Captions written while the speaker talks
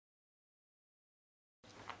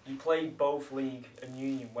You played both league and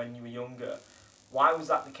union when you were younger. Why was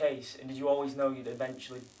that the case? And did you always know you'd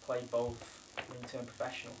eventually play both when you turned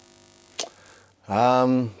professional?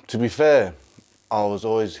 To be fair, I was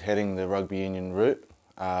always heading the rugby union route,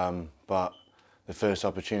 but the first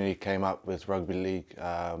opportunity came up with rugby league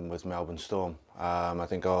with Melbourne Storm. I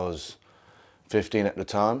think I was 15 at the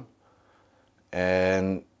time,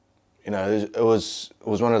 and you know it was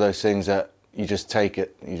one of those things that you just take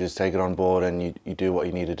it on board, and you do what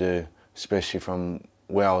you need to do, especially from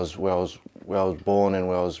where I was born and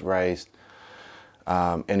where I was raised.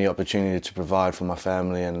 Any opportunity to provide for my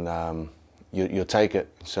family, and you'll take it.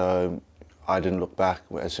 So I didn't look back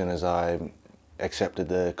as soon as I accepted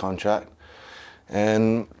the contract,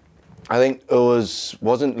 and I think it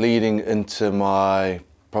wasn't leading into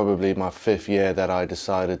probably my 5th year that I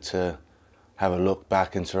decided to have a look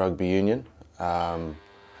back into rugby union,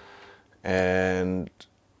 and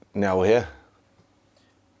now we're here.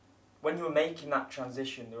 When you were making that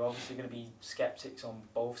transition, there were obviously going to be sceptics on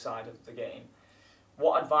both sides of the game.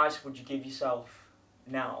 What advice would you give yourself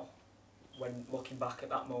now when looking back at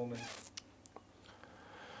that moment?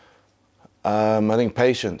 I think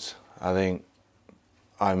patience. I think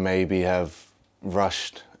I maybe have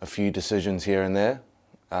rushed a few decisions here and there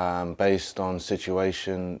based on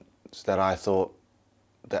situations that I thought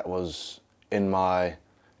that was in my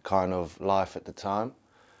kind of life at the time.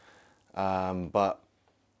 But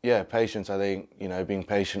yeah, patience. I think, you know, being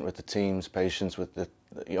patient with the teams, patience with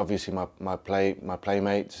obviously my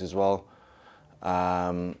playmates as well,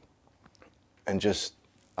 and just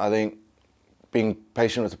I think being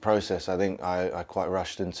patient with the process. I think I quite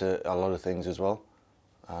rushed into a lot of things as well.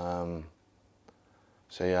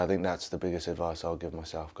 So yeah, I think that's the biggest advice I'll give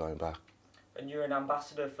myself going back. And you're an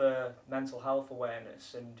ambassador for mental health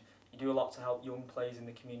awareness, and you do a lot to help young players in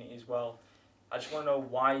the community as well. I just want to know,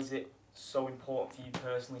 why is it so important for you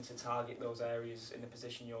personally to target those areas in the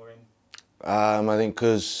position you're in? I think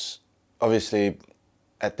because obviously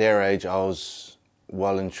at their age I was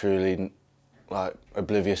well and truly like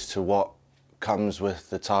oblivious to what comes with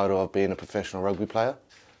the title of being a professional rugby player.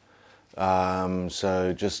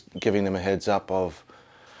 So just giving them a heads up of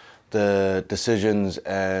the decisions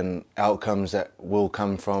and outcomes that will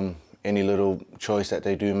come from any little choice that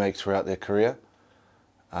they do make throughout their career.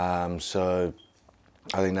 So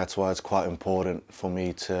I think that's why it's quite important for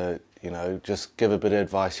me to, you know, just give a bit of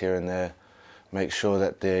advice here and there, make sure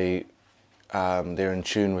that they're in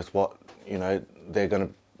tune with what, you know, they're going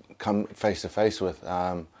to come face to face with.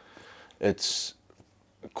 It's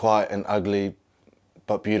quite an ugly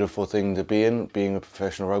but beautiful thing to be in, being a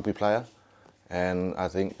professional rugby player, and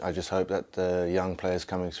I just hope that the young players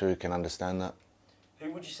coming through can understand that.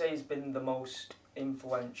 Who would you say has been the most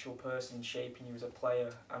influential person shaping you as a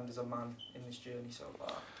player and as a man in this journey so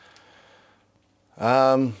far?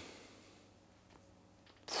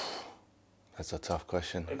 That's a tough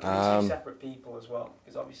question. It can be two separate people as well,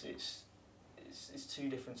 because obviously it's two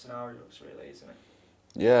different scenarios, really, isn't it?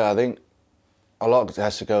 Yeah, I think a lot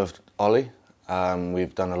has to go with Ollie.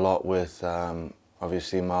 We've done a lot with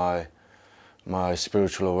obviously my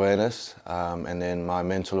spiritual awareness, and then my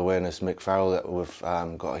mental awareness, Mick Farrell, that we've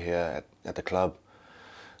got here at the club.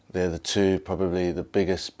 They're the two probably the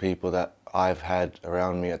biggest people that I've had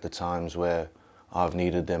around me at the times where I've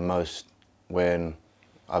needed them most when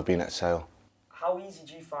I've been at Sale. How easy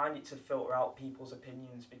do you find it to filter out people's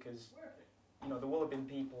opinions? Because, you know, there will have been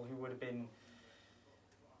people who would have been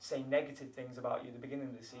saying negative things about you at the beginning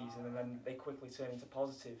of the season, and then they quickly turn into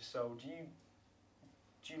positive. So do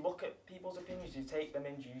you look at people's opinions? Do you take them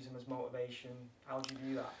in? Do you use them as motivation? How do you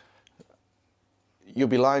do that? You'd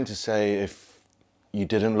be lying to say if you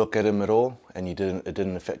didn't look at him at all and it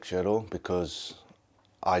didn't affect you at all, because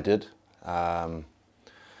I did.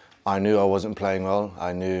 I knew I wasn't playing well.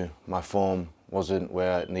 I knew my form wasn't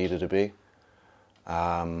where it needed to be.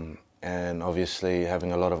 And obviously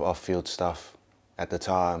having a lot of off-field stuff at the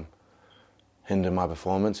time hindered my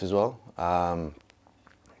performance as well.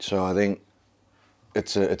 So I think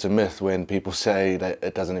it's a myth when people say that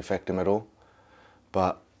it doesn't affect them at all.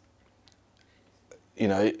 But you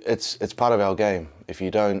know, it's part of our game. If you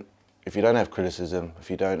don't have criticism, if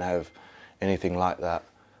you don't have anything like that,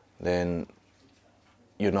 then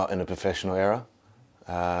you're not in a professional era.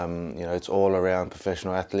 You know, it's all around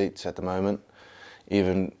professional athletes at the moment.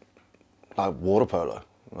 Even like water polo,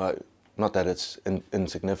 like, not that it's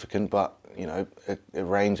insignificant, but you know, it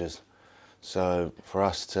ranges. So for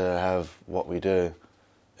us to have what we do,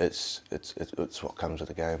 it's what comes with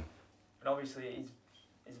the game. And obviously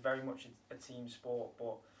it's very much a team sport,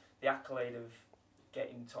 but the accolade of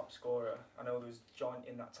getting top scorer. I know there was joint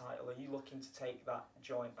in that title. Are you looking to take that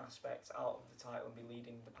joint aspect out of the title and be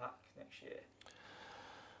leading the pack next year?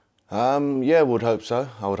 Yeah, I would hope so.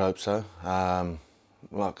 I would hope so.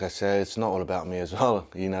 Like I said, it's not all about me as well.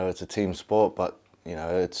 You know, it's a team sport, but you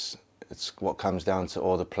know, it's what comes down to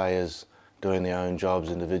all the players doing their own jobs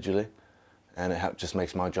individually, and it just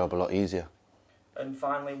makes my job a lot easier. And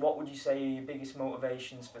finally, what would you say are your biggest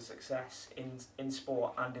motivations for success in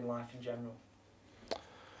sport and in life in general?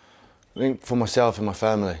 I think for myself and my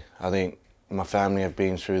family. I think my family have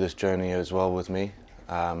been through this journey as well with me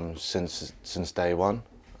since day one.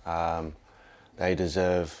 They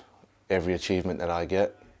deserve every achievement that I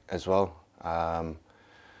get as well,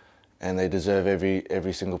 and they deserve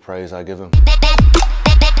every single praise I give them.